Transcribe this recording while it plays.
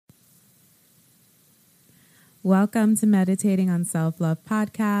Welcome to Meditating on Self-Love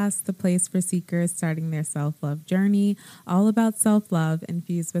podcast, the place for seekers starting their self-love journey, all about self-love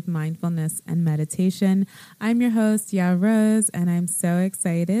infused with mindfulness and meditation. I'm your host, Ya Rose, and I'm so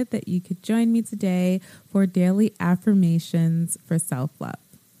excited that you could join me today for daily affirmations for self-love.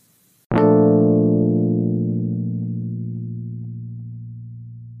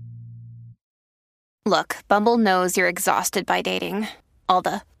 Look, Bumble knows you're exhausted by dating. All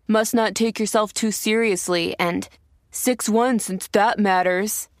the must not take yourself too seriously and 6'1" since that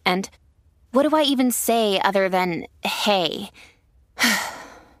matters. And what do I even say other than hey?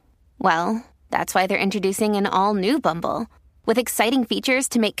 Well, that's why they're introducing an all-new Bumble with exciting features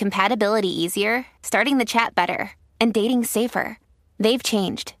to make compatibility easier, starting the chat better, and dating safer. They've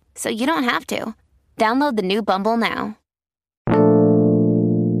changed, so you don't have to. Download the new Bumble now.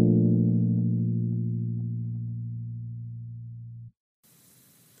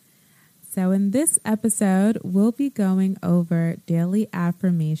 So in this episode, we'll be going over daily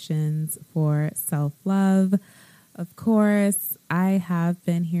affirmations for self-love. Of course, I have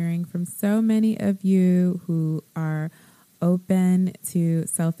been hearing from so many of you who are open to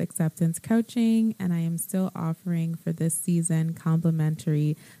self-acceptance coaching, and I am still offering for this season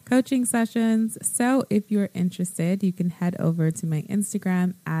complimentary coaching sessions. So if you're interested, you can head over to my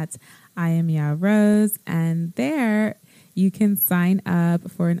Instagram at @IamYaRose, and there you can sign up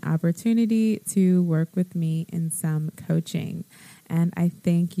for an opportunity to work with me in some coaching. And I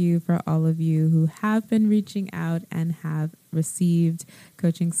thank you for all of you who have been reaching out and have received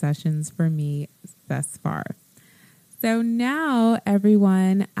coaching sessions for me thus far. So now,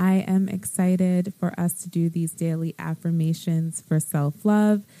 everyone, I am excited for us to do these daily affirmations for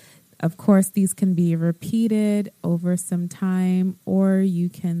self-love. Of course, these can be repeated over some time, or you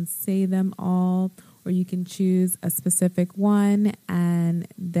can say them all, or you can choose a specific one and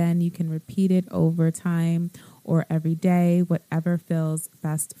then you can repeat it over time or every day, whatever feels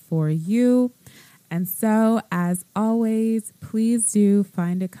best for you. And so, as always, please do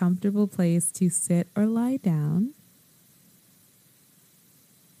find a comfortable place to sit or lie down.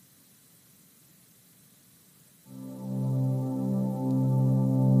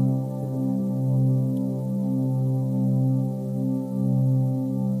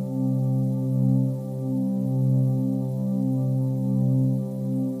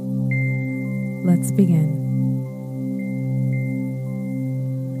 Let's begin.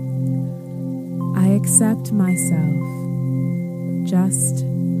 I accept myself just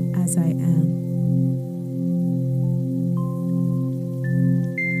as I am.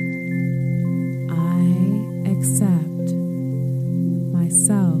 I accept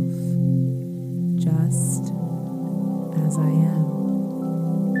myself just as I am.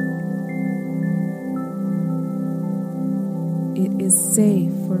 It is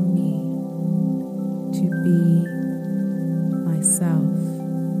safe for me to be myself.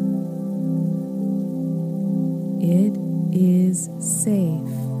 It is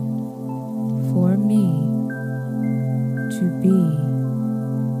safe for me to be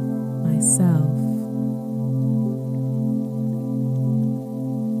myself.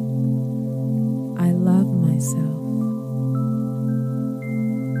 I love myself.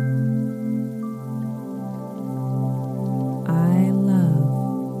 I love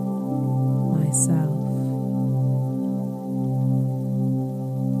myself.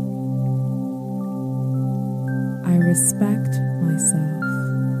 I respect myself.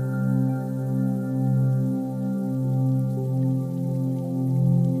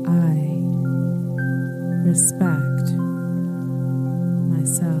 I respect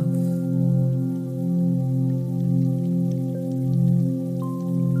myself.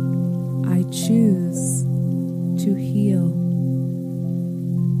 I choose to heal.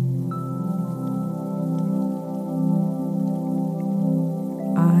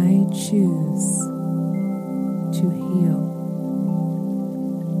 I choose to heal.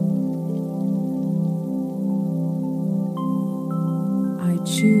 I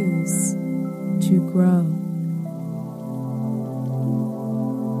choose to grow.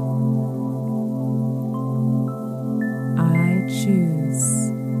 I choose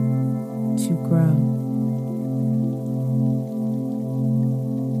to grow.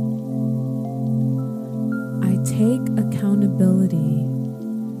 I take accountability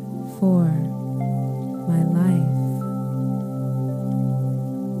for my life.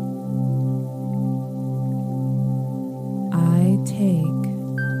 I take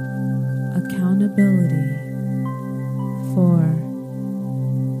accountability for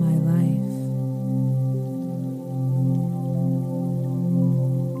my life.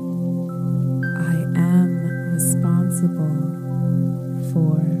 I am responsible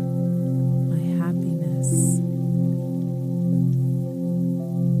for my happiness.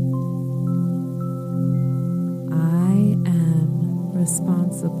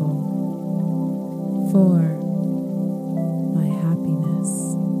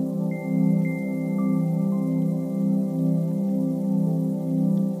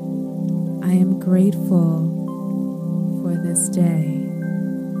 grateful for this day.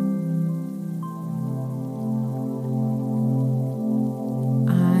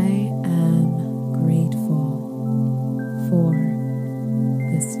 I am grateful for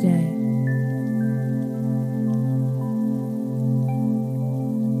this day.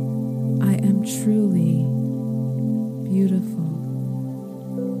 I am truly beautiful.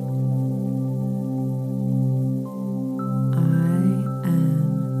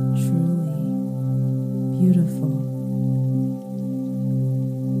 Beautiful.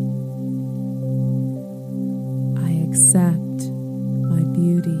 I accept my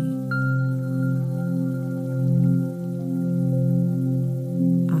beauty.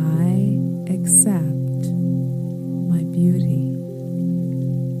 I accept my beauty.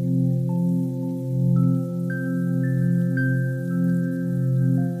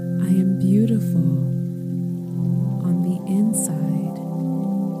 I am beautiful on the inside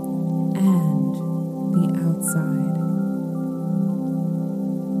and the outside.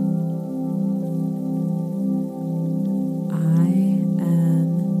 I am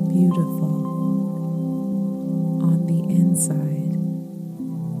beautiful on the inside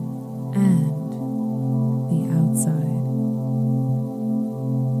and the outside.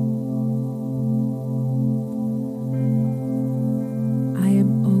 I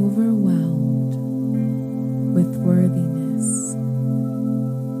am overwhelmed with worthiness.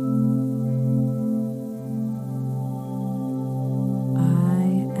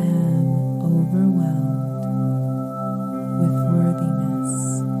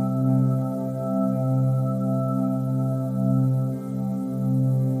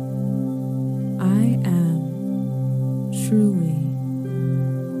 Truly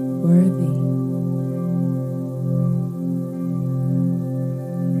worthy.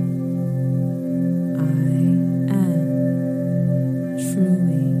 I am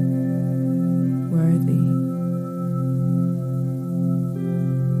truly worthy.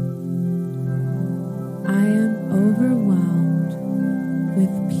 I am overwhelmed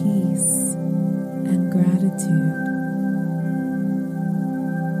with peace and gratitude.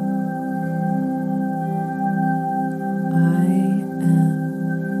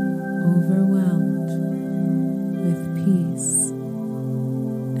 Peace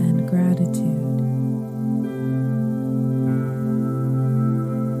and gratitude.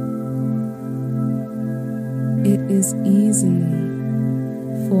 It is easy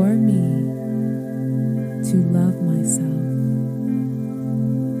for me to love myself.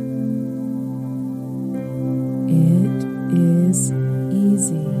 It is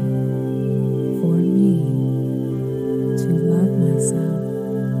easy for me to love myself.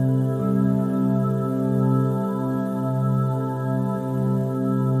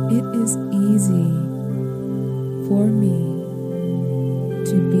 It is easy for me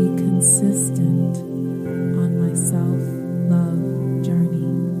to be consistent on my self-love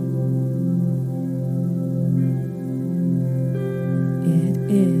journey. It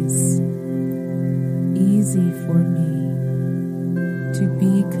is easy for me to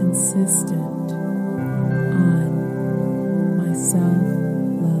be consistent on my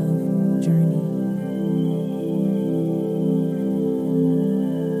self-love journey.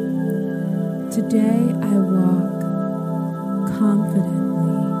 Today I walk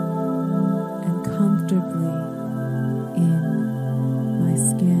confidently and comfortably in my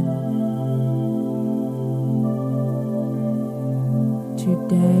skin.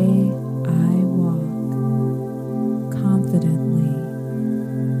 Today I walk confidently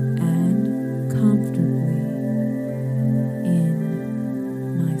and comfortably in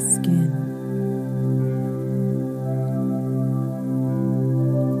my skin.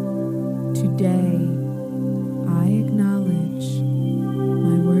 Today, I acknowledge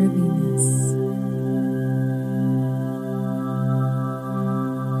my worthiness.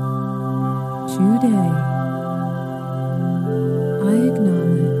 Today, I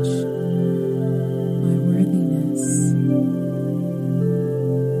acknowledge my worthiness.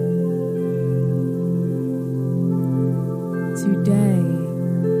 Today,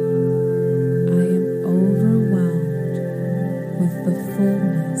 I am overwhelmed with the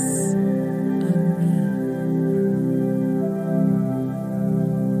fullness of me.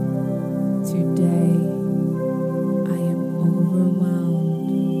 Today, I am overwhelmed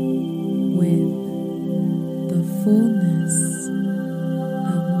with the fullness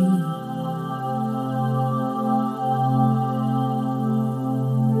of me.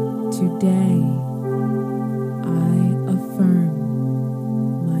 Today, I affirm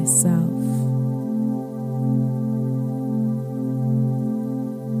myself.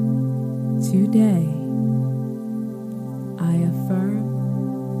 Today, I affirm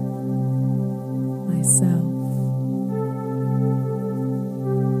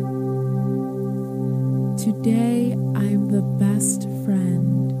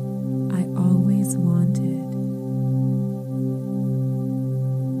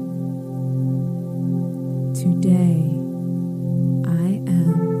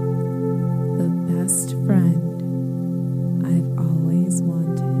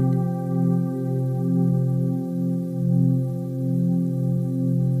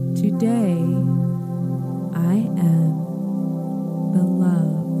Today, I am the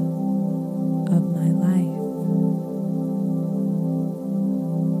love of my life.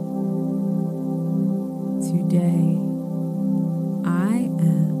 Today, I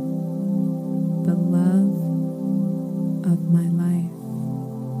am the love of my life.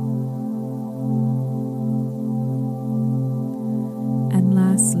 And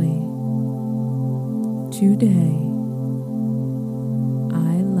lastly, today,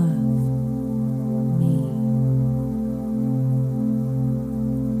 I love me.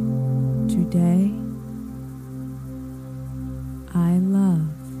 Today, I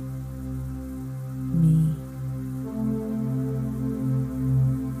love me.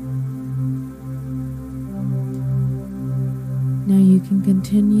 Now you can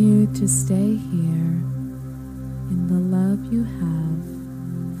continue to stay here in the love you have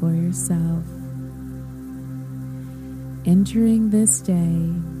for yourself, entering this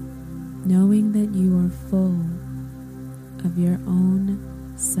day knowing that you are full of your own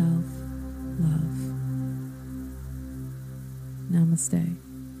self-love. Namaste.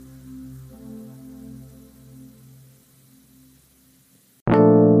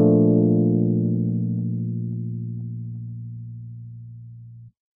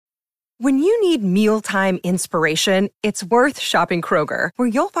 When you need mealtime inspiration, it's worth shopping Kroger, where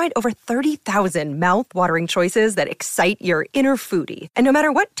you'll find over 30,000 mouth-watering choices that excite your inner foodie. And no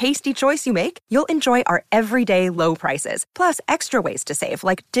matter what tasty choice you make, you'll enjoy our everyday low prices, plus extra ways to save,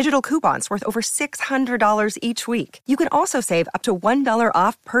 like digital coupons worth over $600 each week. You can also save up to $1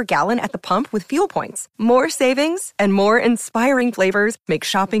 off per gallon at the pump with fuel points. More savings and more inspiring flavors make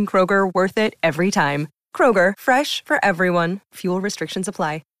shopping Kroger worth it every time. Kroger, fresh for everyone. Fuel restrictions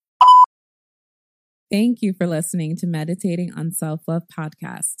apply. Thank you for listening to Meditating on Self-Love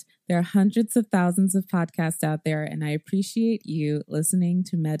podcast. There are hundreds of thousands of podcasts out there, and I appreciate you listening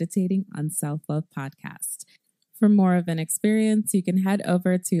to Meditating on Self-Love podcast. For more of an experience, you can head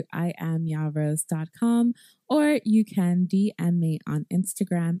over to IamYaRose.com, or you can DM me on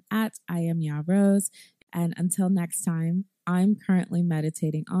Instagram at IamYaRose. And until next time, I'm currently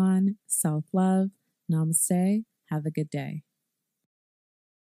meditating on self-love. Namaste. Have a good day.